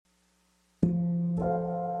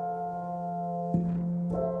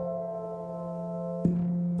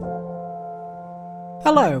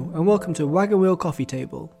Hello, and welcome to Wagon Wheel Coffee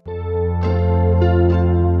Table.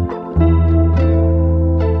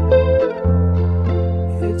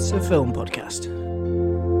 It's a film podcast.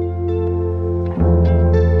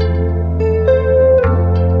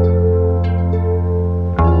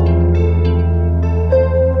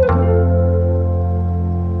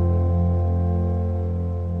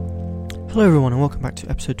 Hello everyone and welcome back to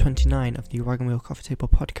episode 29 of the Wagon Wheel Coffee Table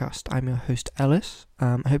podcast. I'm your host Ellis.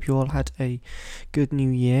 I hope you all had a good new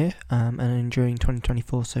year and are enjoying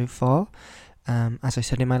 2024 so far. As I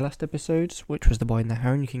said in my last episode, which was The Boy and the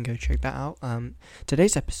Heron, you can go check that out.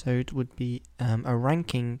 Today's episode would be a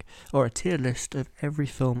ranking or a tier list of every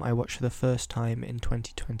film I watched for the first time in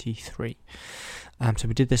 2023. So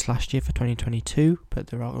we did this last year for 2022, but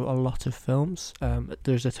there are a lot of films.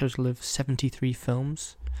 There's a total of 73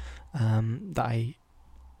 films that I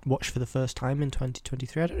watched for the first time in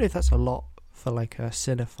 2023. I don't know if that's a lot for like a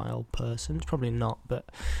cinephile person. It's probably not, but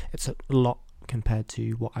it's a lot compared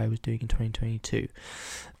to what I was doing in 2022.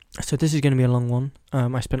 So this is going to be a long one.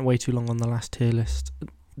 I spent way too long on the last tier list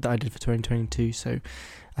that I did for 2022, so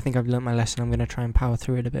I think I've learnt my lesson. I'm going to try and power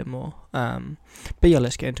through it a bit more. But yeah,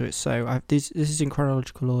 let's get into it. So this is in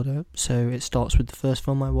chronological order. So it starts with the first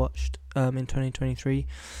film I watched in 2023,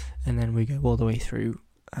 and then we go all the way through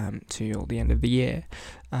till the end of the year.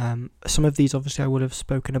 Some of these obviously I would have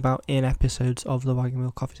spoken about in episodes of the Wagon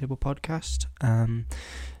Wheel Coffee Table podcast,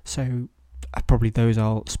 so probably those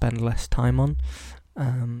I'll spend less time on,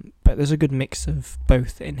 but there's a good mix of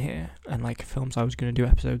both in here, and like films I was going to do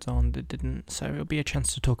episodes on that didn't, so it'll be a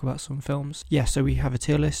chance to talk about some films. Yeah, so we have a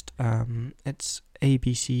tier list. It's A,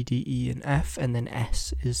 B, C, D, E and F, and then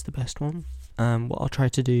S is the best one. What I'll try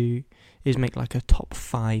to do is make like a top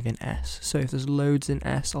 5 in S. So if there's loads in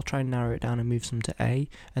S, I'll try and narrow it down and move some to A,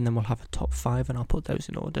 and then we'll have a top 5 and I'll put those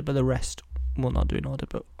in order, but the rest we'll not do in order,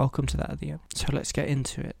 but I'll come to that at the end. So let's get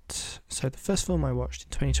into it. So the first film I watched in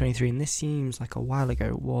 2023, and this seems like a while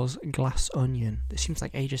ago, was Glass Onion. It seems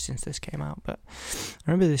like ages since this came out, but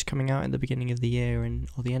I remember this coming out in the beginning of the year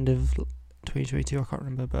or the end of 2022, I can't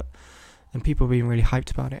remember, and people being really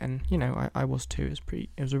hyped about it, and you know, I was too. It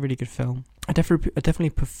was a really good film. I definitely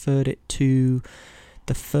preferred it to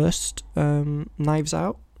the first Knives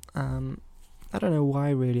Out. I don't know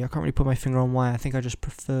why really. I can't really put my finger on why. I think I just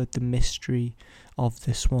preferred the mystery of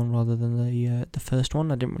this one rather than the first one.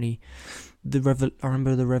 I didn't really I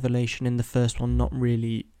remember the revelation in the first one not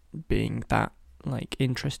really being that like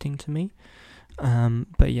interesting to me.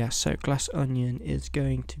 But yeah, so Glass Onion is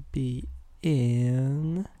going to be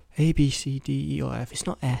in A, B, C, D, E or F. It's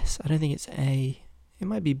not S. I don't think it's A. It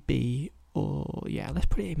might be B. Or yeah, let's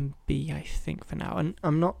put it in B, I think, for now. And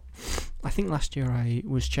I think last year I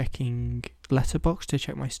was checking Letterboxd to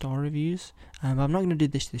check my star reviews. But I'm not going to do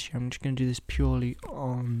this year. I'm just going to do this purely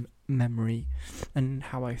on memory and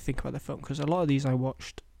how I think about the film, because a lot of these I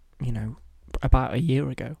watched, you know, about a year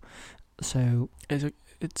ago. So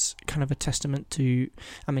it's kind of a testament to,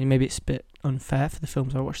 I mean, maybe it's a bit unfair for the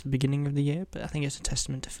films I watched at the beginning of the year, but I think it's a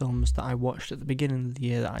testament to films that I watched at the beginning of the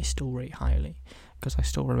year that I still rate highly, because I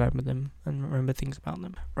still remember them and remember things about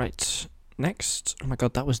them. Right, next, oh my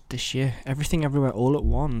god, that was this year. Everything Everywhere All at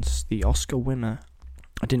Once, the Oscar winner.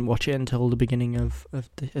 I didn't watch it until the beginning of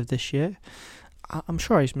this year. I'm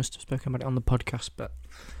sure I must have spoken about it on the podcast, but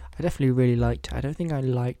I definitely really liked it. I don't think I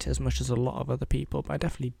liked it as much as a lot of other people, but I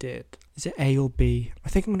definitely did. Is it A or B? I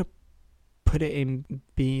think I'm going to put it in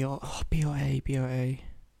B or A.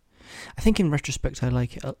 I think in retrospect I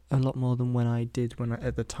like it a lot more than when I did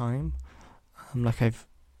at the time.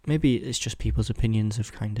 Maybe it's just people's opinions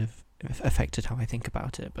have kind of affected how I think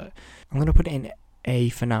about it, but I'm going to put it in A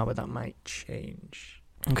for now, but that might change.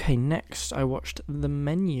 Okay, next I watched The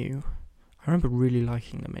Menu. I remember really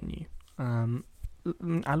liking The Menu.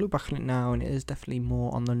 I look back on it now and it is definitely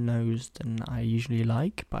more on the nose than I usually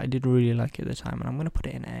like, but I did really like it at the time, and I'm going to put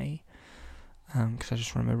it in A, because I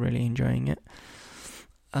just remember really enjoying it.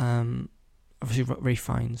 Obviously Ralph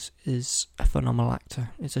Fiennes is a phenomenal actor.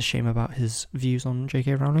 It's a shame about his views on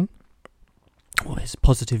J.K. Rowling, or his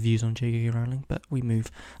positive views on J.K. Rowling, but we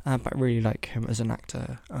move. But I really like him as an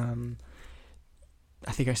actor.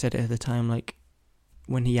 I think I said it at the time, like,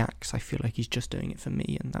 when he acts, I feel like he's just doing it for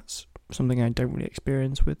me, and that's something I don't really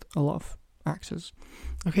experience with a lot of actors.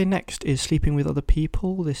 Okay, next is Sleeping with Other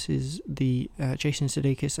People. This is the Jason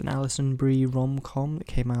Sudeikis and Alison Brie rom-com that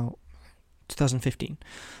came out 2015.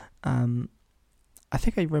 I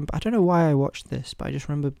think I remember, I don't know why I watched this, but I just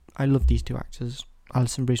remember I love these two actors.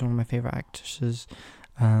 Alison Brie is one of my favourite actresses,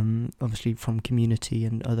 obviously from Community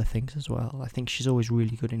and other things as well. I think she's always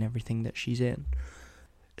really good in everything that she's in.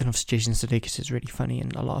 And obviously Jason Sudeikis is really funny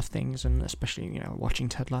in a lot of things, and especially, you know, watching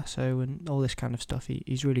Ted Lasso and all this kind of stuff.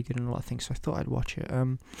 He's really good in a lot of things, so I thought I'd watch it.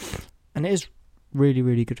 And it is really,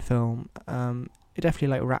 really good film. It definitely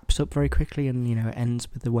like wraps up very quickly, and, you know, it ends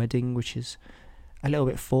with the wedding, which is a little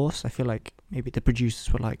bit forced. I feel like maybe the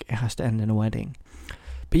producers were like, it has to end in a wedding.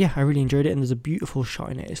 But yeah, I really enjoyed it, and there's a beautiful shot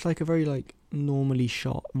in it. It's like a very like normally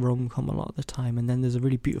shot rom-com a lot of the time, and then there's a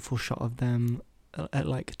really beautiful shot of them at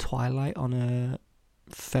like twilight on a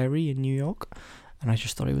ferry in New York, and I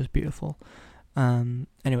just thought it was beautiful.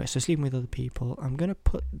 Anyway, so Sleeping with Other People, I'm going to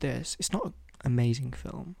put this, it's not an amazing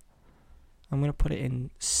film, I'm going to put it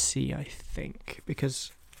in C, I think,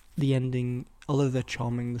 because the ending, although they're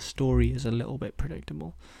charming, the story is a little bit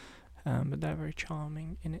predictable, but they're very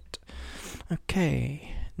charming in it.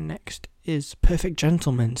 Okay, next is Perfect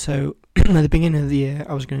Gentleman. So at the beginning of the year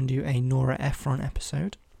I was going to do a Nora Ephron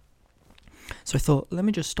episode, so I thought, let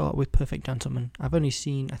me just start with Perfect Gentleman. I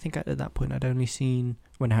think at that point I'd only seen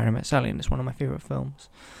When Harry Met Sally, and it's one of my favourite films.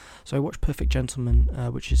 So I watched Perfect Gentleman,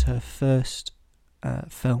 which is her first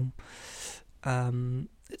film.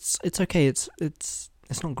 It's okay. It's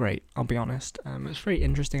not great, I'll be honest. It's very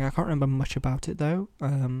interesting. I can't remember much about it though. I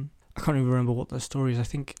can't even remember what the story is. I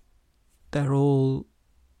think they're all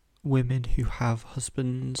women who have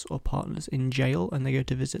husbands or partners in jail, and they go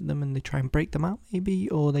to visit them and they try and break them out, maybe,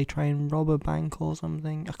 or they try and rob a bank or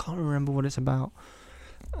something. I can't remember what it's about.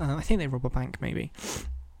 I think they rob a bank, maybe.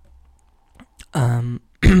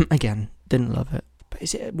 Again, didn't love it. But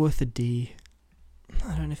is it worth a D?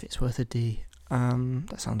 I don't know if it's worth a D.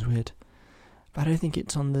 That sounds weird. But I don't think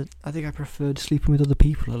it's on the... I think I preferred Sleeping with Other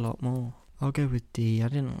People a lot more. I'll go with D. I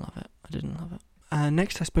didn't love it.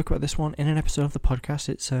 Next, I spoke about this one in an episode of the podcast.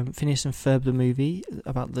 It's Phineas and Ferb, the movie,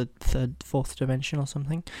 about the fourth dimension or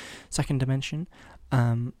something. Second dimension.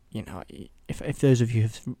 You know, if those of you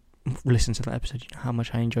have listened to that episode, you know how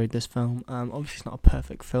much I enjoyed this film. Obviously, it's not a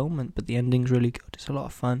perfect film, but the ending's really good. It's a lot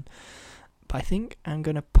of fun. But I think I'm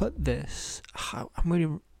going to put this... I'm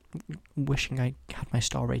really wishing I had my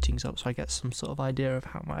star ratings up so I get some sort of idea of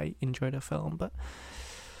how I enjoyed a film, but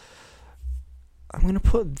I'm going to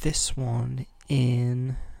put this one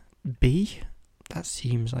in B. That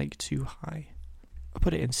seems like too high. I'll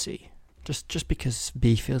put it in C. Just because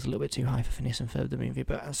B feels a little bit too high for Phineas and Ferb the movie,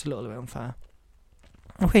 but that's a little bit unfair.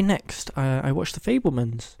 Okay, next, I watched The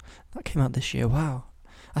Fabelmans. That came out this year. Wow.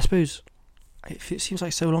 I suppose it seems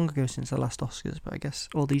like so long ago since the last Oscars, but I guess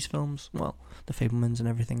all these films, well, The Fabelmans and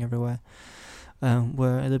Everything Everywhere,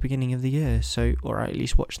 were at the beginning of the year, or I at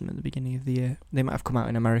least watched them at the beginning of the year. They might have come out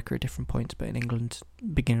in America at different points, but in England,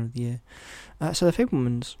 beginning of the year. So The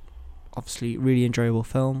Fabelmans, obviously, really enjoyable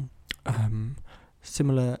film.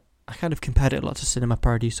 Similar, I kind of compared it a lot to Cinema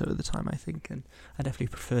Paradiso at the time, I think, and I definitely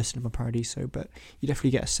prefer Cinema Paradiso, but you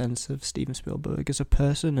definitely get a sense of Steven Spielberg as a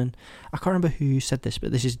person, and I can't remember who said this,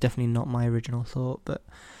 but this is definitely not my original thought, but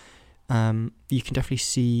you can definitely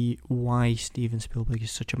see why Steven Spielberg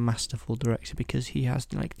is such a masterful director, because he has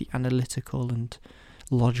like the analytical and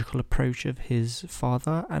logical approach of his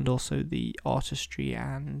father, and also the artistry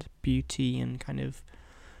and beauty and kind of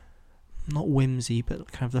not whimsy,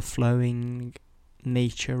 but kind of the flowing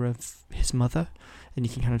nature of his mother, and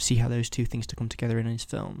you can kind of see how those two things to come together in his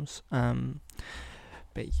films.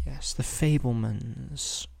 But yes, The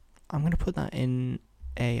Fabelmans, I'm going to put that in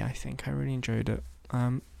A, I think. I really enjoyed it.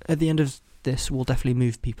 At the end of this, we'll definitely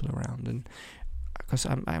move people around, and because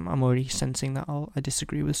I'm already sensing that I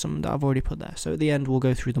disagree with some that I've already put there. So at the end, we'll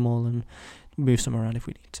go through them all and move some around if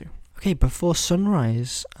we need to. Okay, Before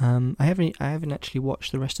Sunrise, I haven't actually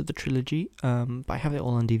watched the rest of the trilogy, but I have it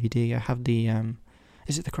all on DVD. I have the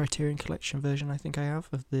is it the Criterion Collection version? I think I have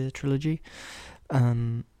of the trilogy.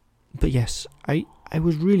 But yes, I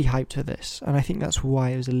was really hyped for this, and I think that's why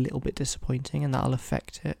it was a little bit disappointing, and that'll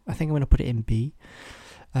affect it. I think I'm going to put it in B.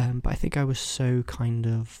 But I think I was so kind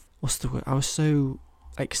of I was so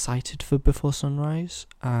excited for Before Sunrise,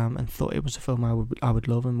 and thought it was a film I would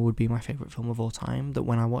love and would be my favourite film of all time, that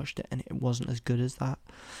when I watched it and it wasn't as good as that,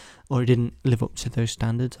 or it didn't live up to those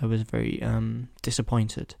standards, I was very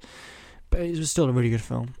disappointed. But it was still a really good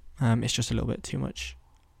film. It's just a little bit too much,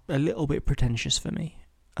 a little bit pretentious for me,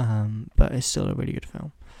 but it's still a really good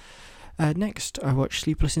film. Next, I watched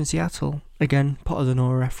Sleepless in Seattle, again, part of the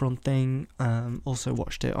Nora Ephron thing. Also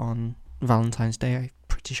watched it on Valentine's Day, I'm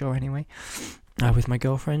pretty sure anyway, with my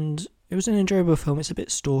girlfriend. It was an enjoyable film. It's a bit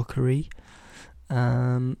stalkery,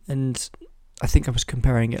 and I think I was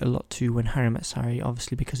comparing it a lot to When Harry Met Sally,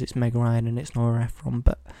 obviously because it's Meg Ryan and it's Nora Ephron,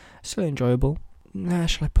 but still enjoyable.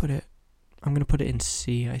 Shall I put it? I'm going to put it in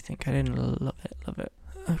C, I think. I didn't love it.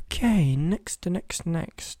 Okay, next.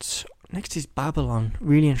 Next is Babylon.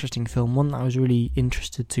 Really interesting film. One that I was really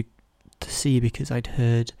interested to see because I'd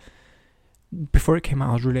heard before it came out.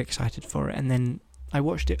 I was really excited for it, and then I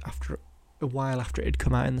watched it after a while after it had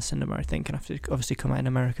come out in the cinema, I think, and after it obviously come out in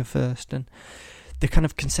America first. And the kind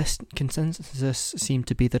of consensus seemed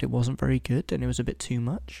to be that it wasn't very good and it was a bit too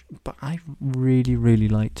much. But I really, really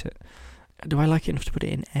liked it. Do I like it enough to put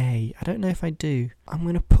it in A? I don't know if I do. I'm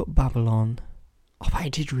gonna put Babylon. Oh, but I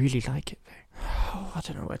did really like it though. Oh, I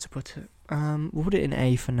don't know where to put it. We'll put it in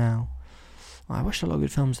A for now. Oh, I watched a lot of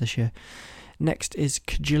good films this year. Next is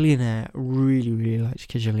Kajillionaire. Really, really liked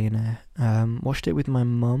Kajillionaire. Watched it with my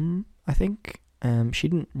mum, I think. She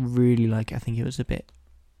didn't really like it. I think it was a bit,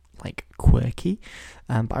 like, quirky.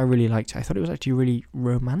 But I really liked it. I thought it was actually a really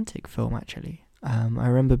romantic film, actually. I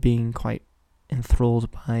remember being quite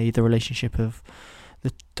enthralled by the relationship of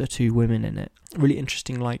the two women in it. Really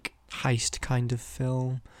interesting, like, heist kind of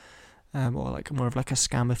film. Or like more of like a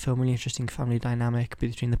scammer film. Really interesting family dynamic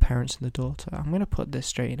between the parents and the daughter. I'm going to put this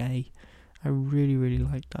straight in A. I really, really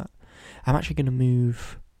like that. I'm actually going to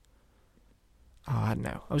move... Oh, I don't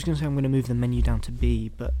know. I was going to say I'm going to move the menu down to B,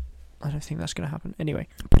 but I don't think that's going to happen. Anyway,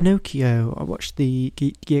 Pinocchio. I watched the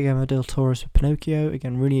Guillermo del Toro's Pinocchio.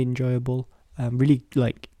 Again, really enjoyable. Really,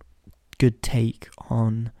 like, good take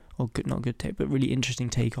on... Or good, not good take, but really interesting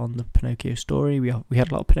take on the Pinocchio story. We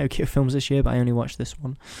had a lot of Pinocchio films this year, but I only watched this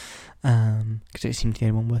one because it seemed the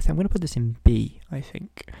only one worth it. I'm going to put this in B, I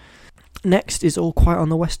think. Next is All Quiet on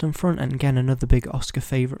the Western Front, and again, another big Oscar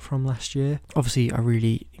favourite from last year. Obviously, a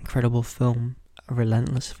really incredible film, a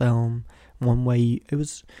relentless film. It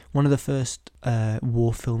was one of the first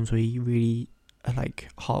war films where you really are, like,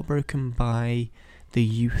 heartbroken by the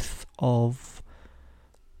youth of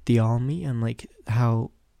the army and, like,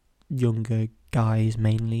 how younger guys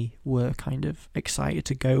mainly were kind of excited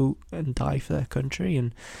to go and die for their country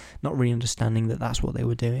and not really understanding that that's what they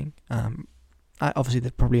were doing. Obviously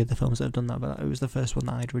there probably other films that have done that, but it was the first one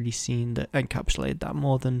that I'd really seen that encapsulated that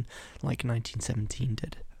more than like 1917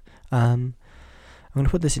 did. I'm going to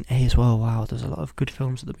put this in A as well. Wow, there's a lot of good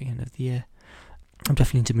films at the beginning of the year. I'm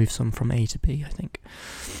definitely need to move some from A to B, I think.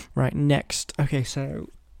 Right, next. Okay, so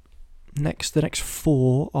the next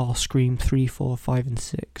 4 are Scream 3, 4, 5 and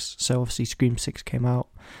 6. So obviously Scream 6 came out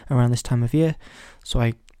around this time of year.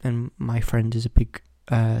 So my friend is a big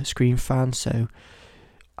Scream fan, so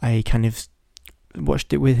I kind of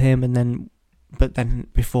watched it with him, but then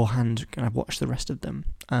beforehand I watched the rest of them.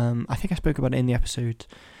 I think I spoke about it in an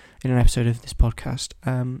episode of this podcast.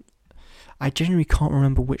 I genuinely can't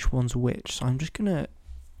remember which one's which, so I'm just gonna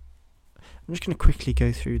quickly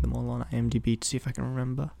go through them all on IMDb to see if I can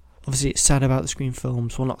remember. Obviously, it's sad about the Scream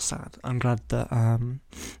films. Well, not sad. I'm glad that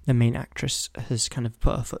the main actress has kind of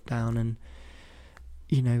put her foot down, and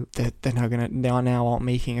you know they are now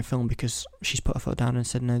making a film because she's put her foot down and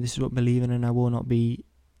said, no, this is what I believe in, and I will not be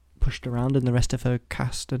pushed around. And the rest of her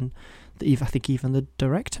cast and I think even the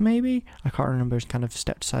director, maybe, I can't remember, has kind of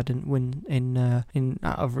stepped aside in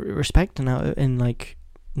out of respect and out in like,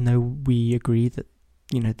 no, we agree that,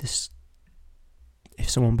 you know, this. If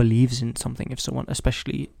someone believes in something,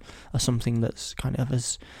 especially something that's kind of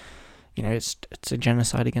as, you know, it's a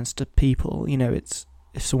genocide against a people, you know, if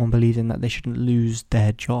someone believes in that, they shouldn't lose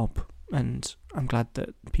their job. And I'm glad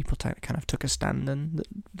that people kind of took a stand and that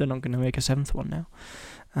they're not going to make a 7th one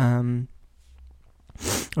now.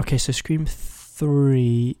 Okay, so Scream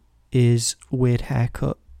 3 is Weird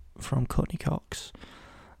Haircut from Courtney Cox.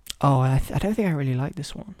 Oh, I don't think I really like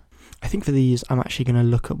this one. I think for these, I'm actually going to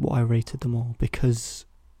look at what I rated them all because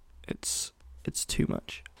it's too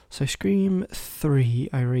much. So Scream 3,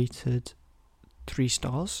 I rated 3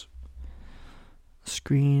 stars.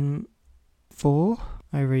 Scream 4,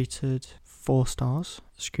 I rated 4 stars.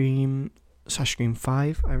 Scream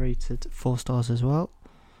 5, I rated 4 stars as well.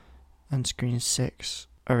 And Scream 6,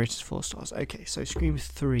 I rated 4 stars. Okay, so Scream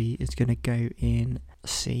 3 is going to go in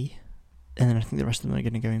C. And then I think the rest of them are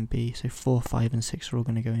going to go in B. So 4, 5 and 6 are all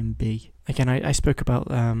going to go in B. Again, I spoke about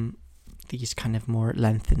these kind of more at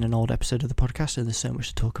length in an old episode of the podcast, and there's so much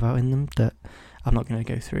to talk about in them that I'm not going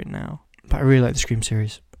to go through it now. But I really like the Scream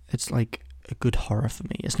series. It's like a good horror for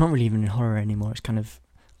me. It's not really even horror anymore. It's kind of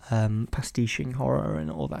pastiching horror and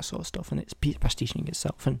all that sort of stuff, and it's pastiching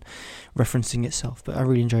itself and referencing itself, but I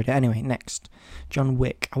really enjoyed it. Anyway, next, John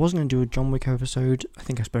Wick. I wasn't going to do a John Wick episode. I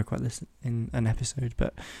think I spoke about this in an episode,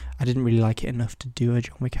 but I didn't really like it enough to do a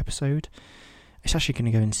John Wick episode. It's actually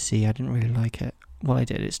going to go in C. I didn't really like it. Well, I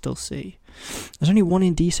did. It's still C. There's only 1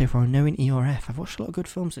 in D so far, no in E or F. I've watched a lot of good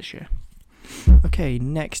films this year. Okay,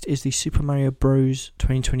 next is the Super Mario Bros.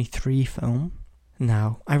 2023 film.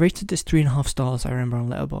 Now, I rated this 3.5 stars, I remember, on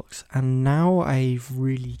Letterboxd, and now I've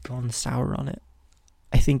really gone sour on it.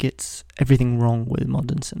 I think it's everything wrong with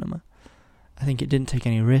modern cinema. I think it didn't take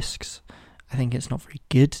any risks. I think it's not very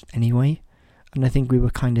good anyway. And I think we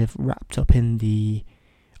were kind of wrapped up in the,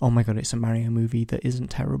 oh my god, it's a Mario movie that isn't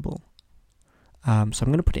terrible. So I'm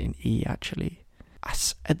going to put it in E, actually.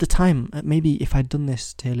 At the time, maybe if I'd done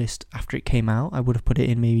this tier list after it came out, I would have put it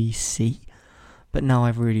in maybe C. But now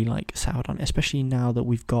I've really soured on it, especially now that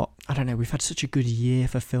we've got, I don't know, we've had such a good year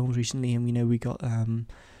for films recently, and we know we got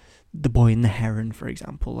The Boy and the Heron, for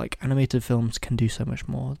example. Like, animated films can do so much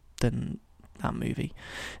more than that movie.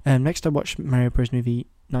 Next I watched Mario Bros. Movie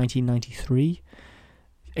 1993.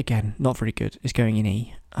 Again, not very good. It's going in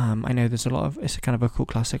E. I know it's a kind of a cult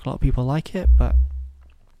classic. A lot of people like it, but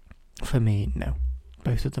for me, no.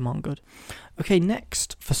 Both of them aren't good. Okay,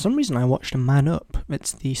 next, for some reason I watched A Man Up.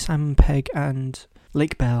 It's the Simon Pegg and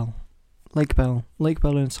Lake Bell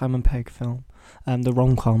and Simon Pegg film. The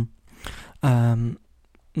rom-com.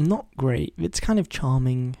 Not great. It's kind of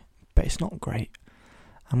charming, but it's not great.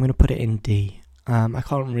 I'm going to put it in D. I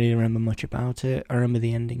can't really remember much about it. I remember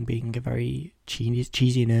the ending being a very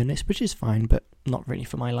cheesy and earnest, which is fine, but not really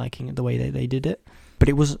for my liking the way they did it. But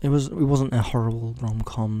it wasn't a horrible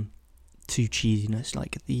rom-com to cheesiness.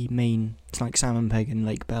 Like, it's like Simon Pegg and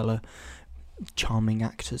Lake Bell, charming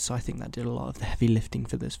actors, so I think that did a lot of the heavy lifting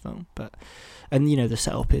for this film. And the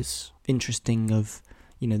setup is interesting of,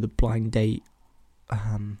 the blind date,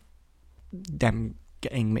 them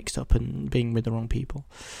getting mixed up and being with the wrong people.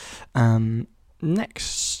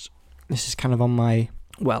 Next, this is kind of on my,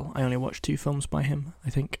 I only watched 2 films by him, I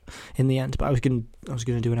think, in the end, but I was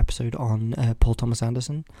gonna do an episode on Paul Thomas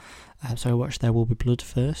Anderson, so I watched There Will Be Blood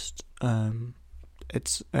first.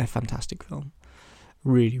 It's a fantastic film,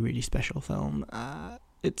 really, really special film.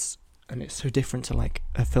 It's so different to like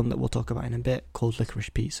a film that we'll talk about in a bit called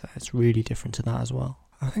Licorice Pizza. It's really different to that as well.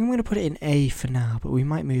 I think I'm going to put it in A for now, but we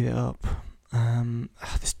might move it up.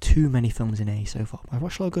 There's too many films in A so far. I've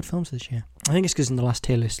watched a lot of good films this year. I think it's because in the last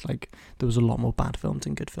tier list, there was a lot more bad films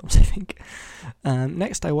than good films, I think.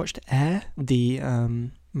 Next, I watched Air, the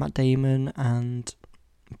Matt Damon and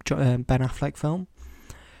Ben Affleck film.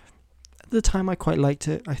 At the time, I quite liked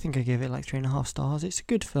it. I think I gave it 3.5 stars. It's a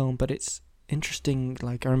good film, but it's interesting.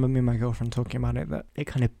 I remember me and my girlfriend talking about it, that it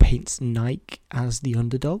kind of paints Nike as the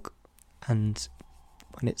underdog, and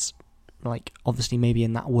it's obviously maybe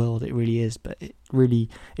in that world it really is, but it really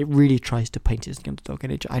tries to paint it as the underdog,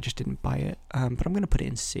 and I just didn't buy it. But I'm going to put it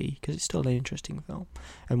in C because it's still an interesting film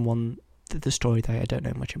and one the story that I don't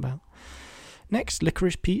know much about. Next,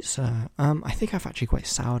 Licorice Pizza. I think I've actually quite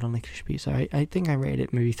soured on Licorice Pizza. I think I rated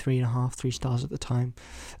it maybe 3 stars at the time.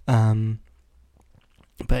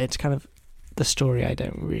 But it's kind of the story I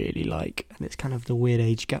don't really like, and it's kind of the weird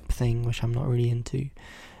age gap thing, which I'm not really into.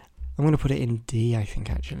 I'm going to put it in D, I think,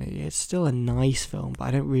 actually. It's still a nice film, but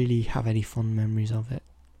I don't really have any fond memories of it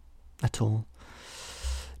at all.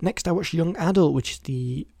 Next, I watched Young Adult, which is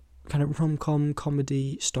the kind of rom-com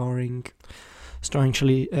comedy starring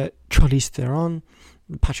Charlize Theron,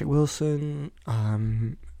 Patrick Wilson,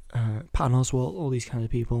 Patton Oswalt, all these kind of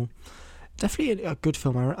people. Definitely a good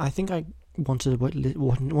film. I think I wanted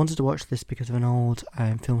to watch this because of an old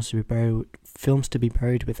Films to Be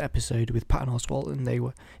Buried with episode with Patton Oswalt, and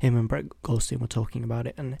him and Brett Goldstein were talking about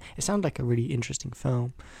it, and it sounded like a really interesting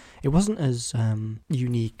film. It wasn't as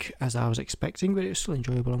unique as I was expecting, but it was still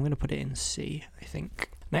enjoyable. I'm going to put it in C, I think.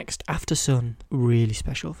 Next, After Sun, really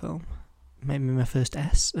special film. Maybe my first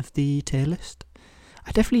S of the tier list.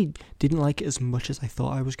 I definitely didn't like it as much as I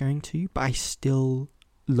thought I was going to, but I still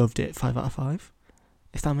loved it 5 out of 5.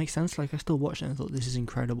 If that makes sense. I still watched it and I thought, this is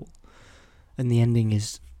incredible. And the ending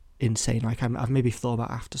is insane. I've maybe thought about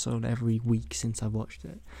After Sun every week since I've watched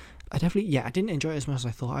it. I didn't enjoy it as much as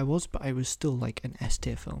I thought I was, but I was still an S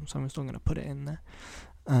tier film, so I'm still going to put it in there.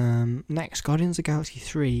 Next, Guardians of the Galaxy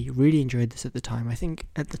 3. Really enjoyed this at the time. I think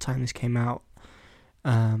at the time this came out,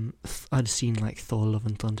 I'd seen Thor Love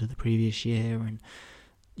and Thunder the previous year, and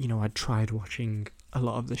I'd tried watching a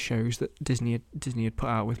lot of the shows that Disney had put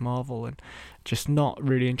out with Marvel and just not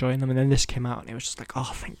really enjoying them. And then this came out and it was just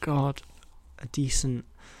oh, thank God, a decent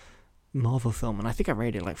Marvel film. And I think I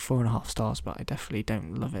rated 4.5 stars, but I definitely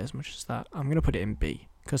don't love it as much as that. I'm going to put it in B,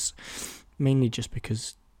 mainly just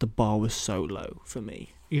because the bar was so low for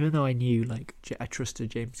me. Even though I knew, I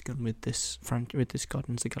trusted James Gunn with this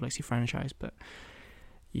Guardians of the Galaxy franchise, but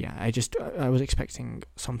yeah, I was expecting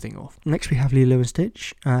something off. Next we have Lilo and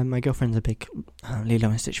Stitch. My girlfriend's a big Lilo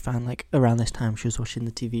and Stitch fan. Around this time she was watching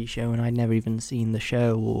the TV show and I'd never even seen the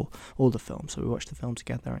show or the film, so we watched the film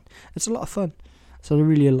together and it's a lot of fun. It's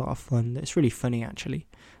really a lot of fun. It's really funny actually,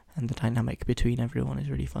 and the dynamic between everyone is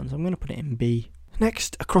really fun, so I'm going to put it in B.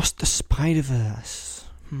 Next, Across the Spider-Verse.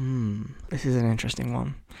 This is an interesting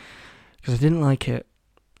one because I didn't like it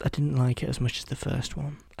as much as the first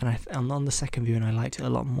one, and on the second viewing I liked it a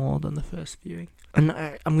lot more than the first viewing. And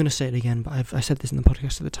I'm going to say it again, but I said this in the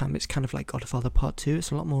podcast at the time, it's kind of like Godfather Part 2.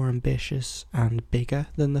 It's a lot more ambitious and bigger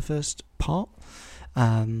than the first part,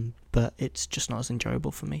 but it's just not as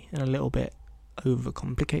enjoyable for me, and a little bit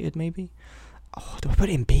overcomplicated maybe. Oh, do I put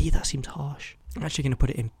it in B? That seems harsh. I'm actually going to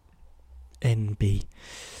put it in B.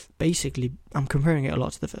 Basically, I'm comparing it a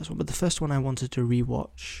lot to the first one, but the first one I wanted to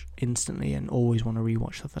rewatch instantly and always want to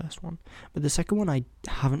rewatch the first one. But the second one I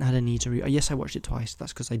haven't had a need to yes, I watched it twice.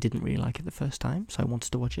 That's because I didn't really like it the first time, so I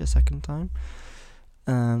wanted to watch it a second time.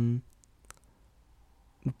 But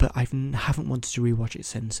I haven't wanted to rewatch it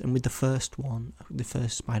since. And with the first one, the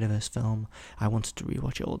first Spider-Verse film, I wanted to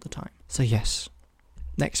rewatch it all the time. So yes,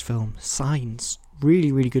 next film, Signs.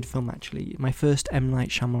 Really, really good film actually. My first M. Night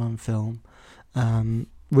Shyamalan film.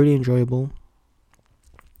 Really enjoyable.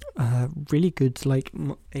 Really good, like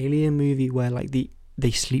alien movie where like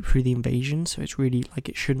they sleep through the invasion, so it's really like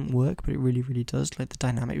it shouldn't work, but it really, really does. Like the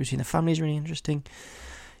dynamic between the family is really interesting.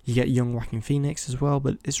 You get young Joaquin Phoenix as well,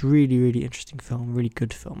 but it's really, really interesting film. Really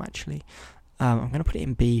good film actually. I'm gonna put it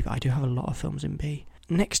in B, but I do have a lot of films in B.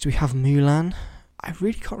 Next we have Mulan. I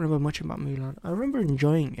really can't remember much about Mulan. I remember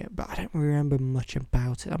enjoying it, but I don't remember much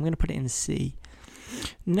about it. I'm gonna put it in C.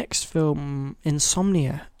 Next film,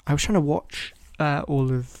 Insomnia. I was trying to watch all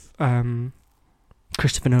of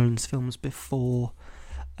Christopher Nolan's films before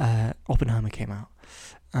Oppenheimer came out,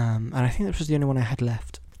 and I think that was the only one I had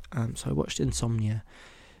left. So I watched Insomnia.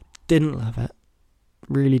 Didn't love it.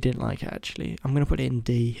 Really didn't like it actually. I'm going to put it in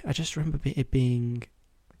D. I just remember it being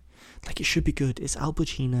like it should be good. It's Al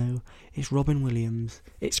Pacino, it's Robin Williams,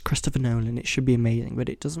 it's Christopher Nolan. It should be amazing, but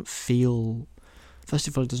it doesn't feel... First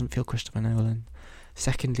of all, it doesn't feel Christopher Nolan.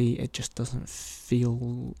 Secondly, it just doesn't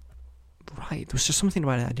feel right. There was just something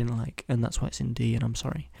about it I didn't like, and that's why it's in D, and I'm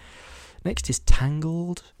sorry. Next is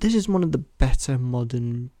Tangled. This is one of the better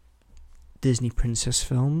modern Disney princess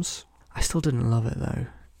films. I still didn't love it though.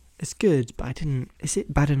 It's good, but I didn't... Is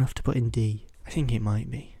it bad enough to put in D? I think it might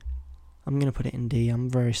be. I'm going to put it in D. I'm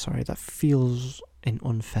very sorry. That feels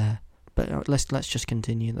unfair. But let's just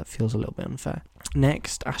continue. That feels a little bit unfair.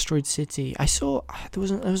 Next, Asteroid City. I saw there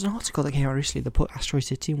was an article that came out recently that put Asteroid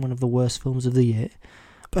City in one of the worst films of the year.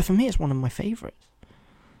 But for me, it's one of my favourites.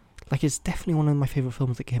 Like, it's definitely one of my favourite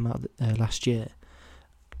films that came out last year.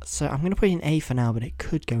 So I'm going to put it in A for now, but it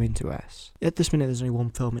could go into S. At this minute, there's only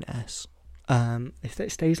one film in S. If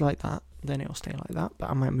it stays like that, then it'll stay like that. But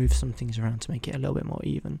I might move some things around to make it a little bit more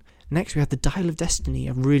even. Next, we have The Dial of Destiny.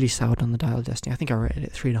 I've really soured on The Dial of Destiny. I think I rated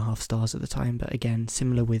it 3.5 stars at the time. But again,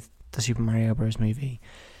 similar with the Super Mario Bros. Movie,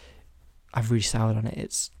 I've really soured on it.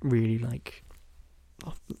 It's really like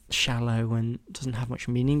shallow and doesn't have much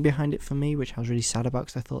meaning behind it for me, which I was really sad about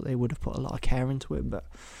because I thought they would have put a lot of care into it. But,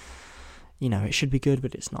 you know, it should be good,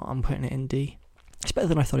 but it's not. I'm putting it in D. It's better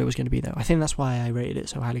than I thought it was going to be, though. I think that's why I rated it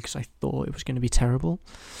so highly, because I thought it was going to be terrible.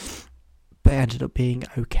 But it ended up being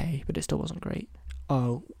okay, but it still wasn't great.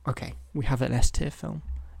 Oh, okay. We have an S-tier film.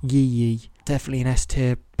 Yi. Definitely an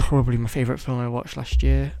S-tier. Probably my favourite film I watched last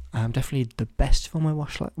year. Definitely the best film I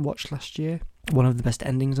watched last year. One of the best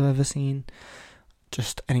endings I've ever seen.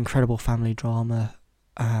 Just an incredible family drama.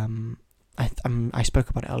 I spoke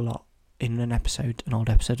about it a lot in an old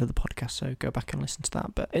episode of the podcast, so go back and listen to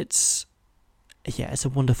that. But it's a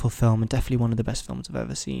wonderful film and definitely one of the best films I've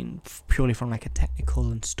ever seen, purely from like a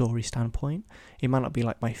technical and story standpoint. It might not be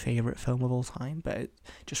like my favourite film of all time, but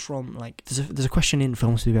just from like there's a question in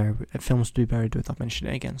Films to Be Buried With, I've mentioned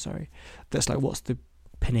it again, sorry. That's like, what's the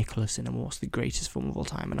pinnacle of cinema, what's the greatest film of all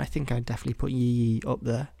time? And I think I'd definitely put Yi up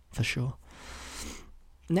there for sure.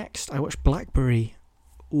 Next, I watched Blackberry.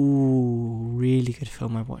 Ooh, really good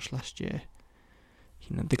film I watched last year.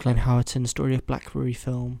 You know, the Glenn Howerton Story of Blackberry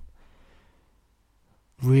film.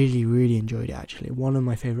 Really, really enjoyed it actually. One of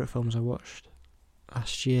my favourite films I watched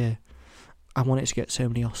last year. I want it to get so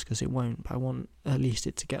many Oscars, it won't, but I want at least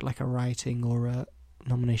it to get like a writing or a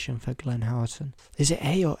nomination for Glenn Howerton. Is it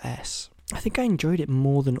A or S? I think I enjoyed it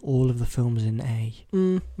more than all of the films in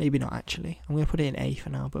A. Maybe not actually. I'm going to put it in A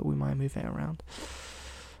for now, but we might move it around.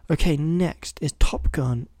 Okay, next is Top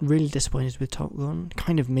Gun. Really disappointed with Top Gun.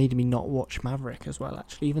 Kind of made me not watch Maverick as well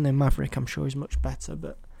actually, even though Maverick I'm sure is much better,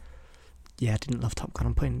 but yeah, I didn't love Top Gun.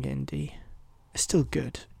 I'm putting it in D. It's still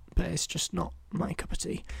good, but it's just not my cup of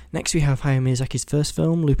tea. Next we have Hayao Miyazaki's first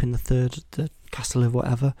film, Lupin the Third, The Castle of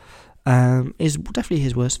Whatever. Is definitely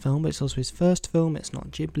his worst film, but it's also his first film. It's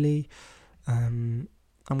not Ghibli. I'm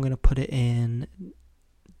going to put it in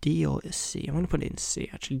D or C. I'm going to put it in C.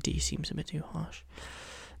 Actually, D seems a bit too harsh.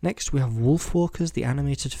 Next we have Wolfwalkers, the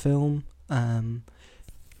animated film.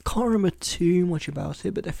 Can't remember too much about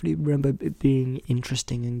it, but definitely remember it being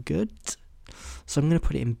interesting and good. So I'm going to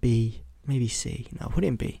put it in B, maybe C. No, I'll put it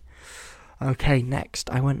in B. Okay, next.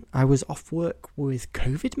 I was off work with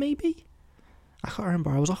COVID, maybe? I can't remember.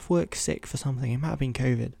 I was off work sick for something. It might have been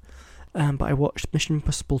COVID. But I watched Mission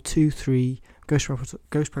Impossible 2, 3, Ghost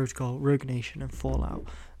Protocol, Rogue Nation, and Fallout.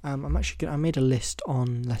 I made a list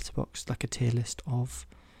on Letterboxd, like a tier list of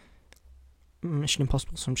Mission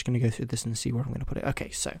Impossible, so I'm just going to go through this and see where I'm going to put it. Okay,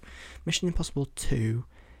 so Mission Impossible 2,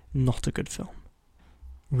 not a good film.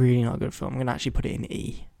 Really not a good film. I'm going to actually put it in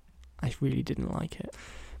E. I really didn't like it.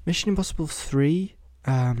 Mission Impossible 3,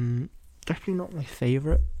 definitely not my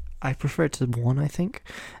favourite. I prefer it to 1, I think.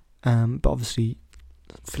 But obviously,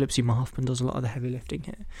 Philip Seymour Hoffman does a lot of the heavy lifting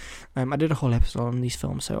here. I did a whole episode on these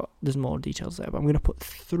films, so there's more details there. But I'm going to put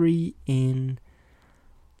 3 in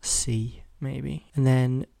C, maybe. And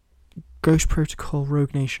then Ghost Protocol,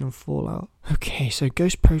 Rogue Nation, and Fallout. Okay, so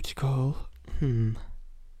Ghost Protocol,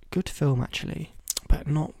 good film actually, but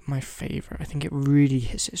not my favourite. I think it really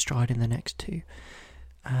hits its stride in the next 2.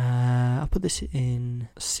 I'll put this in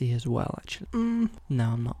C as well, actually. No,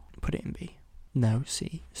 I'm not. Put it in B. No,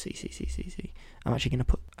 C. I'm actually going to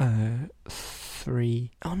put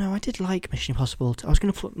 3. Oh no, I did like Mission Impossible. I was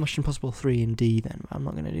going to put Mission Impossible 3 in D then, but I'm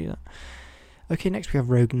not going to do that. Okay, next we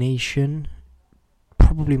have Rogue Nation.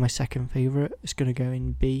 Probably my second favourite. It's going to go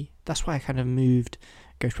in B. That's why I kind of moved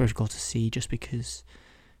Ghost Protocol to C, just because,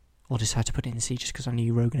 or decided to put it in C just because I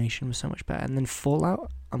knew Rogue Nation was so much better. And then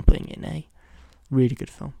Fallout, I'm putting it in A. Really good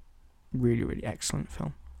film. Really, really excellent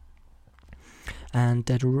film. And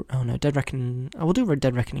Dead Reckoning. I will do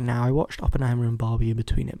Dead Reckoning now. I watched Oppenheimer and Barbie in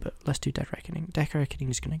between it, but let's do Dead Reckoning. Dead Reckoning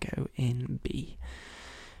is going to go in B.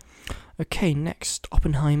 Okay, next,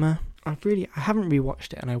 Oppenheimer. I haven't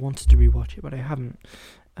rewatched it, and I wanted to rewatch it, but I haven't.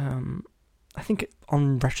 I think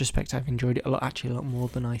on retrospect, I've enjoyed it a lot more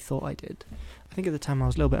than I thought I did. I think at the time I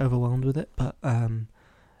was a little bit overwhelmed with it, but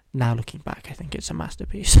now looking back, I think it's a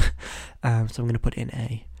masterpiece. So I'm going to put it in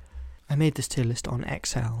A. I made this tier list on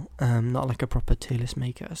Excel, not like a proper tier list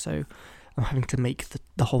maker, so I'm having to make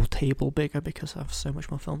the whole table bigger because I have so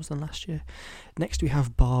much more films than last year. Next we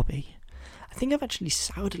have Barbie. I think I've actually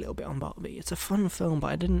soured a little bit on Barbie. It's a fun film, but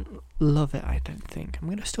I didn't love it, I don't think. I'm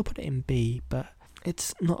going to still put it in B, but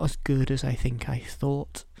it's not as good as I think I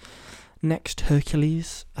thought. Next,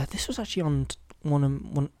 Hercules. This was actually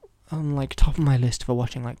on like top of my list for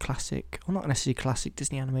watching like classic, well not necessarily classic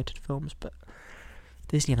Disney animated films, but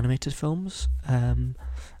Disney animated films. And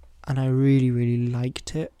I really, really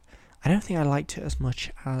liked it. I don't think I liked it as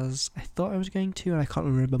much as I thought I was going to, and I can't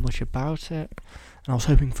remember much about it. And I was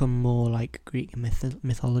hoping for more like Greek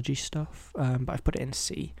mythology stuff, but I've put it in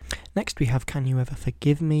C. Next we have Can You Ever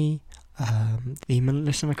Forgive Me, the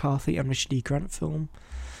Melissa McCarthy and Richard E. Grant film.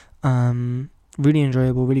 Really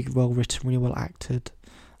enjoyable, really well written, really well acted.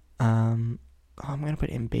 I'm going to put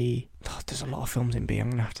it in B. There's a lot of films in B. I'm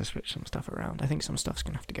going to have to switch some stuff around. I think some stuff's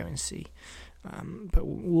going to have to go in C. But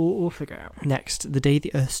we'll figure it out. Next, The Day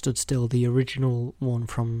the Earth Stood Still, the original one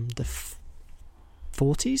from the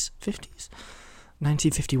 40s? 50s?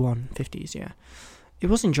 1951, 50s, yeah. It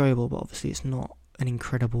was enjoyable, but obviously it's not an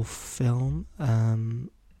incredible film.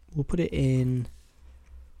 We'll put it in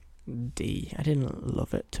D. I didn't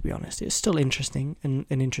love it, to be honest. It's still interesting, and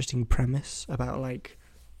an interesting premise about, like,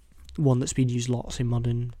 one that's been used lots in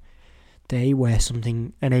modern day, where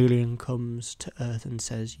an alien comes to Earth and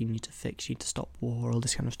says you need to stop war, all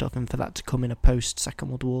this kind of stuff, and for that to come in a post-Second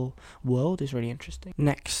World War world is really interesting.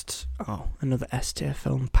 Next, another S tier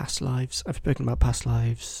film, Past Lives. I've spoken about Past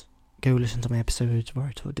Lives. Go listen to my episodes where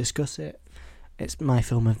I discuss it. It's my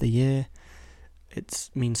film of the year. It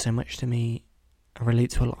means so much to me. I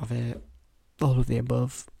relate to a lot of it. All of the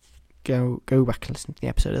above. Go back and listen to the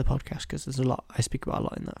episode of the podcast, because there's a lot I speak about a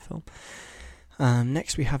lot in that film.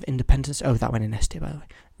 Next we have Independence. Oh, that went in S tier, by the way.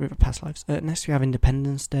 River Past Lives. Next we have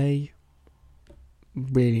Independence Day.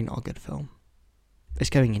 Really not a good film. It's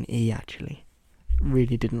going in E, actually.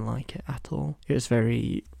 Really didn't like it at all. It was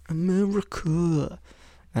very America,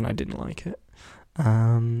 and I didn't like it.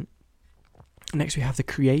 Next we have The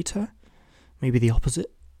Creator. Maybe the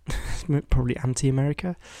opposite. Probably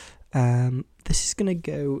anti-America. This is going to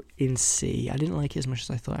go in C. I didn't like it as much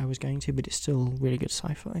as I thought I was going to, but it's still really good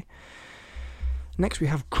sci-fi. Next we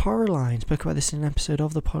have Coraline. Spoke about this in an episode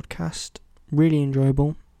of the podcast. Really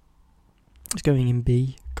enjoyable. It's going in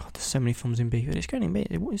B. God, there's so many films in B, but it's going in B.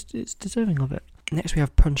 It's deserving of it. Next we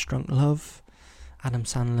have Punch Drunk Love. Adam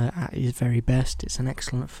Sandler at his very best. It's an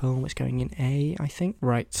excellent film. It's going in A, I think.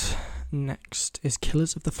 Right. Next is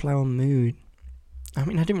Killers of the Flower Moon. I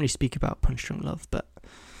mean, I didn't really speak about Punch Drunk Love, but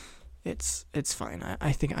it's fine.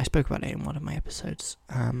 I think I spoke about it in one of my episodes.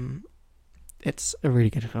 It's a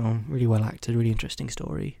really good film, really well acted, really interesting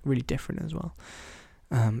story, really different as well.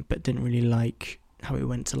 But didn't really like how it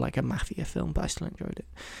went to like a mafia film, but I still enjoyed it.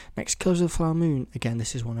 Next, Killers of the Flower Moon. Again,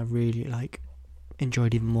 this is one I really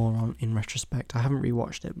enjoyed even more on in retrospect. I haven't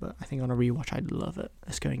rewatched it, but I think on a rewatch I'd love it.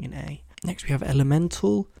 It's going in A. Next, we have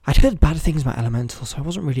Elemental. I'd heard bad things about Elemental, so I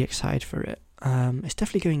wasn't really excited for it. It's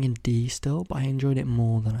definitely going in D still, but I enjoyed it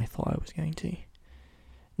more than I thought I was going to.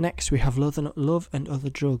 Next, we have Love and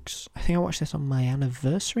Other Drugs. I think I watched this on my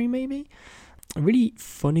anniversary, maybe? A really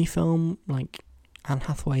funny film, like Anne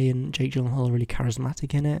Hathaway and Jake Gyllenhaal are really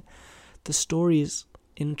charismatic in it. The story is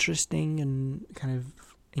interesting and kind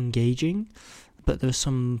of engaging, but there were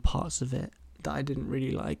some parts of it that I didn't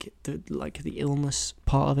really like. The illness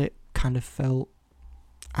part of it kind of felt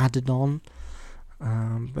added on.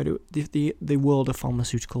 But the world of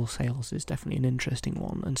pharmaceutical sales is definitely an interesting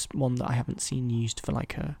one, and one that I haven't seen used for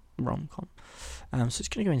like a rom-com. So it's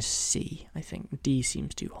going to go in C, I think. D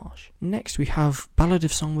seems too harsh. Next, we have Ballad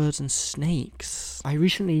of Songbirds and Snakes. I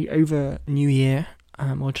recently, over New Year,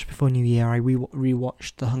 or just before New Year, I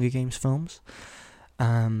rewatched the Hunger Games films.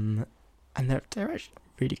 And they're actually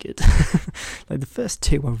really good. Like the first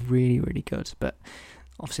two are really, really good, but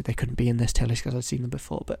obviously they couldn't be in this tier list because I'd seen them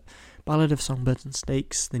before. But Ballad of Songbirds and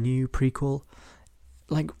Snakes, the new prequel,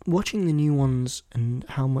 like watching the new ones and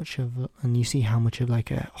you see how much of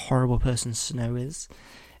like a horrible person Snow is,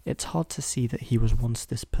 it's hard to see that he was once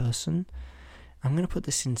this person. I'm going to put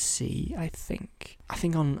this in C, I think. I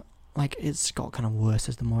think on, like, it's got kind of worse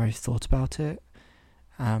as the more I've thought about it.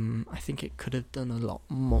 I think it could have done a lot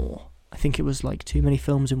more. I think it was like too many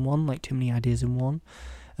films in one, like too many ideas in one.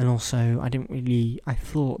 And also, I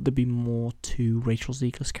thought there'd be more to Rachel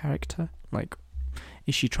Zegler's character. Like,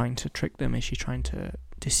 is she trying to trick them? Is she trying to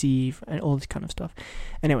deceive? And all this kind of stuff.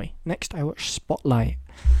 Anyway, next I watched Spotlight,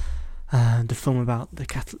 the film about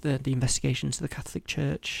the investigations of the Catholic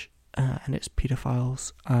Church and its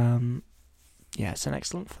paedophiles. Yeah, it's an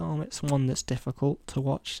excellent film. It's one that's difficult to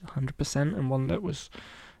watch 100%, and one that was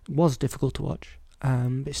difficult to watch.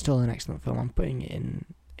 But it's still an excellent film. I'm putting it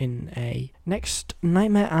in A. Next,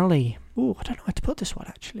 Nightmare Alley. Oh, I don't know how to put this one,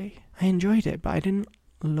 actually. I enjoyed it, but I didn't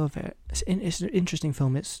love it. It's an interesting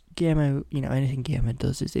film. It's Guillermo, anything Guillermo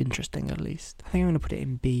does is interesting, at least. I think I'm going to put it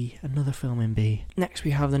in B. Another film in B. Next,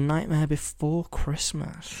 we have The Nightmare Before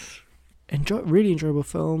Christmas. Really enjoyable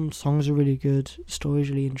film. Songs are really good. Story's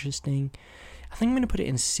really interesting. I think I'm going to put it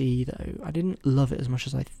in C, though. I didn't love it as much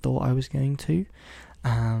as I thought I was going to.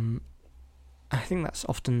 I think that's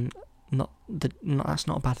often that's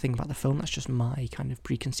not a bad thing about the film. That's just my kind of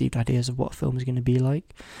preconceived ideas of what a film is going to be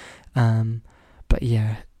like. But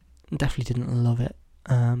yeah, definitely didn't love it.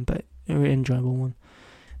 But a really enjoyable one.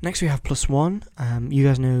 Next we have Plus One. You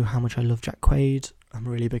guys know how much I love Jack Quaid. I'm a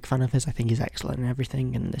really big fan of his. I think he's excellent in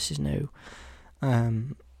everything, and this is no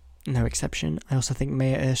exception. I also think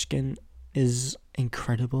Maya Erskine is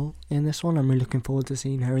incredible in this one. I'm really looking forward to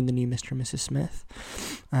seeing her in the new Mr. and Mrs. Smith.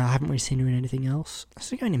 I haven't really seen her in anything else. I'm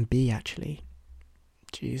still going in B, actually.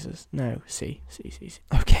 Jesus. No, C.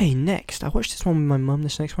 Okay, next. I watched this one with my mum.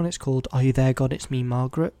 This next one, it's called Are You There, God? It's Me,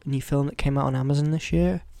 Margaret. A new film that came out on Amazon this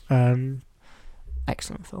year.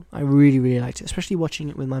 Excellent film. I really, really liked it. Especially watching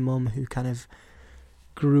it with my mum, who kind of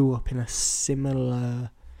grew up in a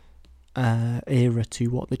similar era to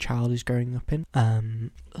what the child is growing up in.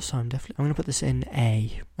 So I'm going to put this in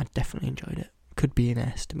A. I definitely enjoyed it. Could be in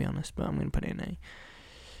S, to be honest, but I'm going to put it in A.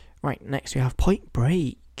 Right, next we have Point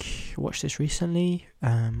Break. I watched this recently.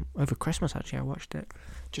 Over Christmas, actually, I watched it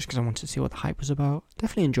just because I wanted to see what the hype was about.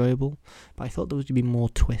 Definitely enjoyable, but I thought there was going to be more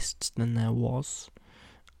twists than there was.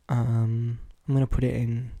 I'm going to put it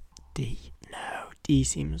in D. No, D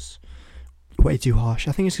seems way too harsh.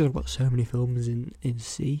 I think it's because I've got so many films in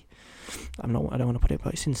C. I don't want to put it,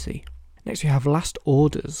 but it's in C. Next we have Last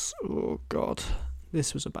Orders. Oh god,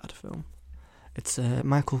 this was a bad film. It's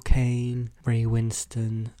Michael Caine, Ray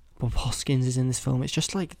Winston, Bob Hoskins is in this film. It's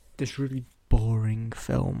just like this really boring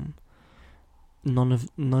film. None of,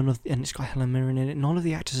 and it's got Helen Mirren in it. None of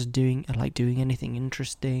the actors are doing anything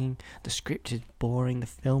interesting. The script is boring. The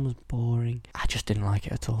film is boring. I just didn't like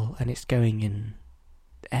it at all, and it's going in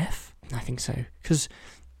F. I think so, because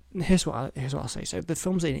here's what I'll say. So the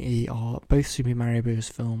films in E are both Super Mario Bros.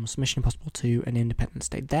 Films, Mission Impossible 2, and Independence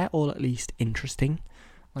Day. They're all at least interesting,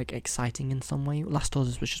 like exciting in some way. Last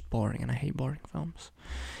Orders was just boring, and I hate boring films.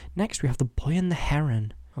 Next, we have The Boy and the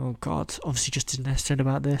Heron. Oh god, obviously Justin Ness said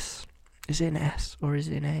about this. Is it in S or is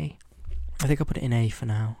it in A? I think I'll put it in A for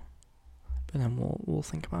now. but then we'll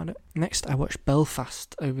think about it. Next, I watched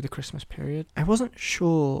Belfast over the Christmas period. I wasn't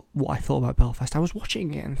sure what I thought about Belfast. I was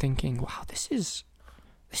watching it and thinking, wow, this is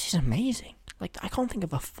amazing. Like, I can't think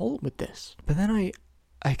of a fault with this. But then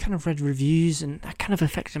I kind of read reviews, and that kind of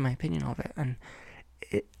affected my opinion of it. And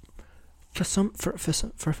it, for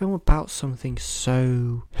a film about something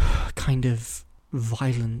so kind of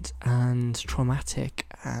violent and traumatic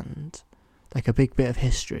and like a big bit of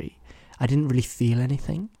history, I didn't really feel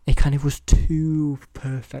anything. It kind of was too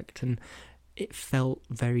perfect, and it felt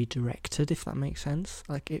very directed, if that makes sense.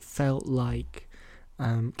 Like, it felt like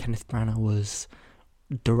Kenneth Branagh was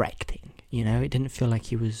directing, you know? It didn't feel like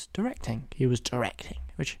he was directing. He was directing,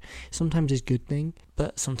 which sometimes is a good thing,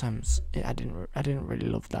 but sometimes I didn't really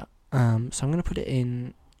love that. So I'm going to put it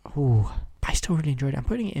in... I still really enjoyed it. I'm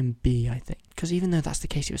putting it in B, I think, because even though that's the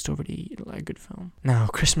case, it was still really like a good film. Now,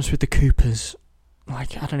 Christmas with the Coopers.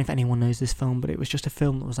 Like, I don't know if anyone knows this film, but it was just a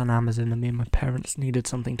film that was on Amazon, and me and my parents needed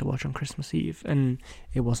something to watch on Christmas Eve, and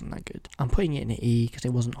it wasn't that good. I'm putting it in an E because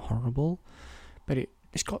it wasn't horrible, but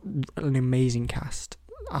it's got an amazing cast.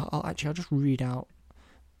 I'll just read out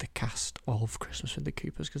the cast of Christmas with the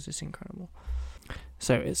Coopers because it's incredible.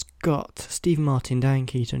 So it's got Steve Martin, Diane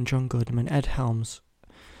Keaton, John Goodman, Ed Helms,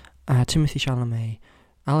 Timothy Chalamet,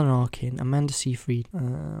 Alan Arkin, Amanda Seyfried,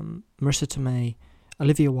 Marissa Tomei,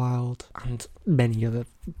 Olivia Wilde, and many other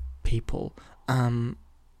people.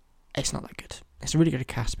 It's not that good. It's a really good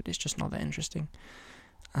cast, but it's just not that interesting.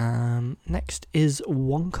 Next is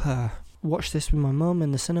Wonka. Watched this with my mum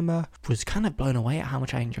in the cinema. Was kind of blown away at how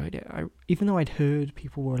much I enjoyed it. Even though I'd heard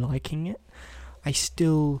people were liking it, I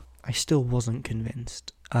still wasn't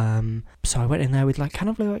convinced. So I went in there with like kind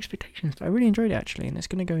of low expectations, but I really enjoyed it actually, and it's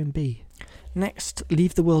going to go in B. Next,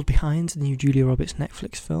 Leave the World Behind, the new Julia Roberts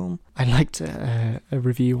Netflix film. I liked a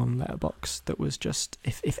review on Letterboxd that was just,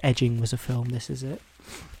 if Edging was a film, this is it.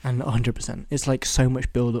 And 100%. It's like so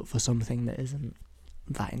much build up for something that isn't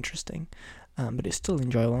that interesting. But it's still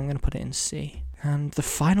enjoyable. I'm going to put it in C. And the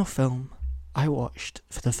final film I watched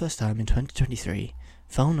for the first time in 2023,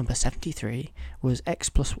 film number 73, was X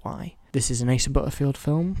plus Y. This is an Asa Butterfield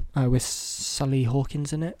film with Sally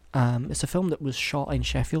Hawkins in it. It's a film that was shot in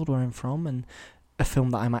Sheffield, where I'm from, and a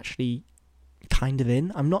film that I'm actually kind of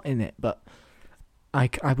in. I'm not in it, but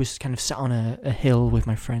I was kind of sat on a hill with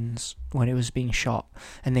my friends when it was being shot,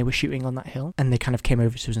 and they were shooting on that hill, and they kind of came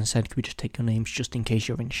over to us and said, could we just take your names just in case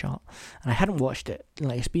you're in shot? And I hadn't watched it.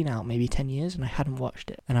 Like, it's been out maybe 10 years, and I hadn't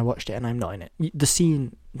watched it. And I watched it, and I'm not in it. The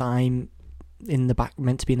scene that I'm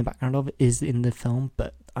meant to be in the background of is in the film,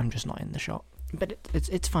 but I'm just not in the shot. But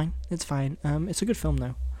it's fine. It's fine. It's a good film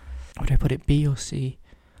though. Would I put it B or C?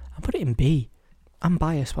 I'll put it in B. I'm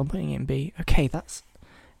biased, but I'm putting it in B. Okay, that's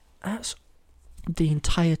the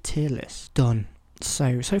entire tier list done.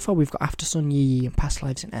 So far we've got Aftersun, Yi, and Past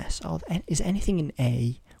Lives in S. Is anything in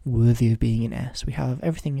A worthy of being in S? We have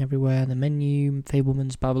Everything Everywhere, The Menu,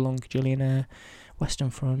 Fabelmans, Babylon, Kajillionaire,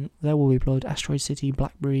 Western Front, There Will Be Blood, Asteroid City,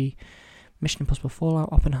 Blackberry, Mission Impossible Fallout,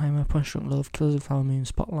 Oppenheimer, Punch Drunk Love, Killers of the Flower Moon,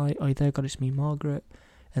 Spotlight, Oh There God It's Me, Margaret,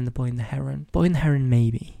 and The Boy and the Heron. Boy and the Heron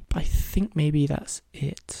maybe, but I think maybe that's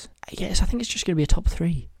it. Yes, I think it's just going to be a top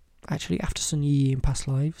 3. Actually, Aftersun, Yi, and Past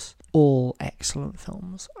Lives, all excellent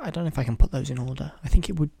films. I don't know if I can put those in order. I think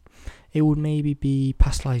it would maybe be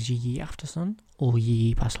Past Lives, Yi, Aftersun, or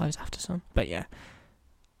Yi, Past Lives, Aftersun. But yeah.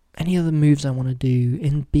 Any other moves I want to do?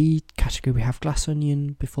 In B category, we have Glass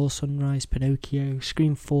Onion, Before Sunrise, Pinocchio,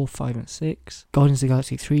 Scream 4, 5 and 6, Guardians of the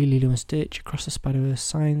Galaxy 3, Lilo and Stitch, Across the Spider-Verse,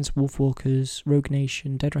 Signs, Wolfwalkers, Rogue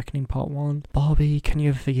Nation, Dead Reckoning Part 1, Barbie, Can You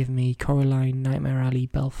Ever Forgive Me, Coraline, Nightmare Alley,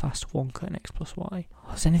 Belfast, Wonka and X plus Y.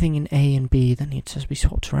 Is anything in A and B that needs to be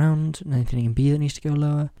swapped around? Anything in B that needs to go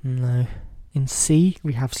lower? No. In C,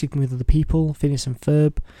 we have Sleeping with Other People, Phineas and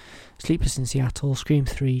Ferb, Sleepless in Seattle, Scream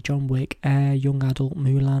 3, John Wick, Air, Young Adult,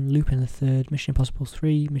 Mulan, Lupin the Third, Mission Impossible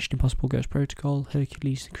 3, Mission Impossible Ghost Protocol,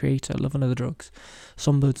 Hercules, The Creator, Love and Other Drugs,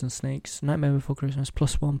 Songbirds and Snakes, Nightmare Before Christmas,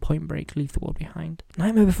 Plus One, Point Break, Leave the World Behind.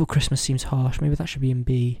 Nightmare Before Christmas seems harsh, maybe that should be in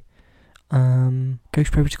B.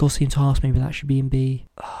 Ghost Protocol seems harsh, maybe that should be in B.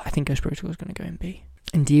 I think Ghost Protocol is going to go in B.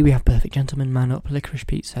 In D, we have Perfect Gentleman, Man Up, Licorice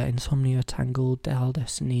Pizza, Insomnia, Tangled, Dial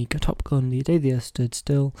Destiny, Top Gun, The Day the Earth Stood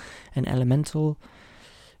Still, and Elemental.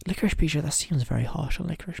 Licorice Pizza, that seems very harsh on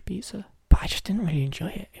Licorice Pizza, but I just didn't really enjoy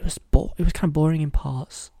it. It was kind of boring in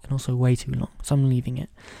parts, and also way too long, so I'm leaving it.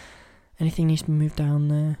 Anything needs to be moved down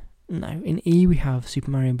there? No. In E, we have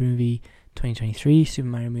Super Mario Movie 2023, Super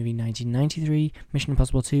Mario Movie 1993, Mission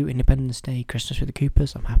Impossible 2, Independence Day, Christmas with the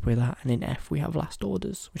Coopers, I'm happy with that, and in F we have Last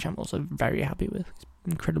Orders, which I'm also very happy with. It's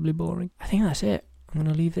incredibly boring. I think that's it. I'm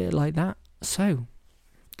going to leave it like that. So,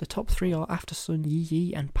 The top 3 are Aftersun, Yi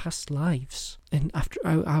Yi, and Past Lives. And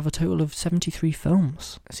I have a total of 73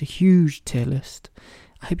 films. It's a huge tier list.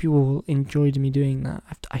 I hope you all enjoyed me doing that.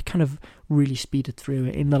 I kind of really speeded through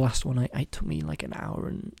it. In the last one, it took me like an hour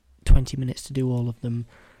and 20 minutes to do all of them,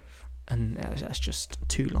 and that's just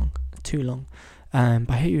too long. But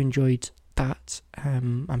I hope you enjoyed that.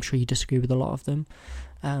 I'm sure you disagree with a lot of them.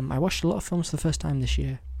 I watched a lot of films for the first time this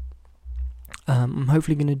year. I'm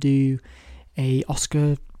hopefully going to do a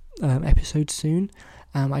Oscar episode soon.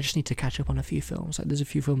 I just need to catch up on a few films. There's a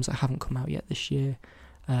few films that haven't come out yet this year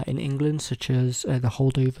in England, such as The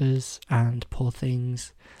Holdovers and Poor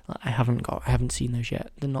Things. I haven't seen those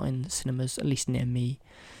yet. They're not in cinemas, at least near me,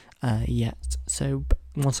 yet. So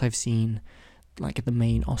once I've seen like the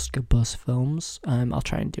main Oscar buzz films, I'll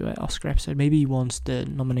try and do an Oscar episode, maybe once the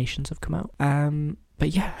nominations have come out. But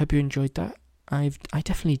yeah, hope you enjoyed that.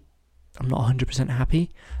 I'm not 100%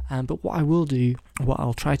 happy, but what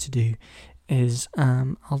I'll try to do is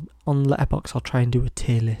on Letterboxd I'll try and do a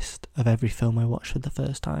tier list of every film I watched for the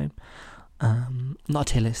first time.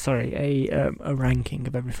 Not a tier list, sorry, a ranking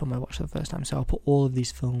of every film I watched for the first time. So I'll put all of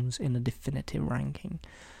these films in a definitive ranking.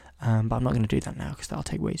 But I'm not going to do that now because that'll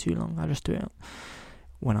take way too long. I'll just do it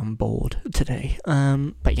when I'm bored today.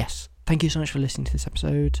 But yes, thank you so much for listening to this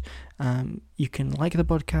episode. You can like the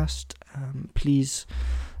podcast. Please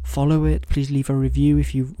follow it. Please leave a review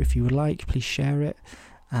if you would like. Please share it.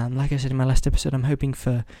 Like I said in my last episode, I'm hoping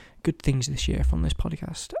for good things this year from this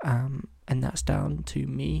podcast. And that's down to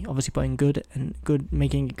me, obviously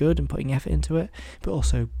making it good and putting effort into it. But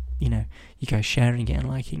also, you guys sharing it and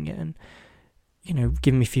liking it and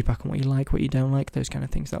giving me feedback on what you like, what you don't like, those kind of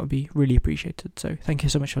things. That would be really appreciated. So thank you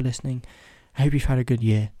so much for listening. I hope you've had a good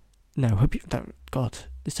year. God,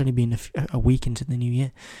 it's only been a week into the new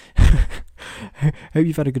year. Hope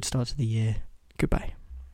you've had a good start to the year. Goodbye.